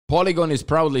Polygon is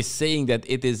proudly saying that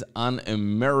it is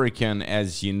un-American.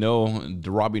 As you know, the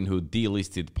Robinhood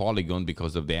delisted Polygon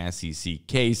because of the SEC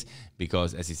case,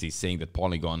 because SEC is saying that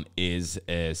Polygon is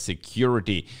a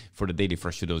security. For the daily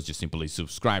fresh videos, just simply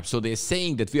subscribe. So they're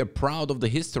saying that we are proud of the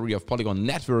history of Polygon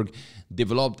network,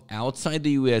 developed outside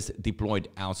the US, deployed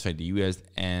outside the US,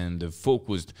 and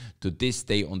focused to this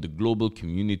day on the global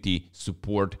community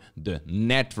support the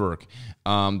network.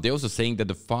 They're also saying that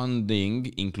the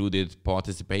funding included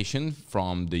participation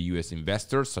from the US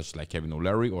investors, such like Kevin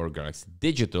O'Leary or Galaxy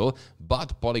Digital,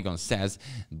 but Polygon says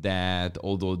that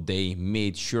although they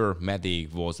made sure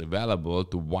matic was available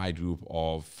to a wide group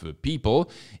of people,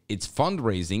 its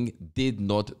fundraising did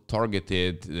not target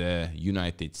the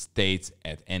United States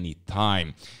at any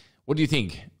time. What do you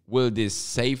think? Will this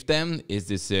save them? Is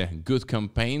this a good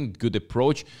campaign, good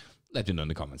approach? Let me know in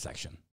the comment section.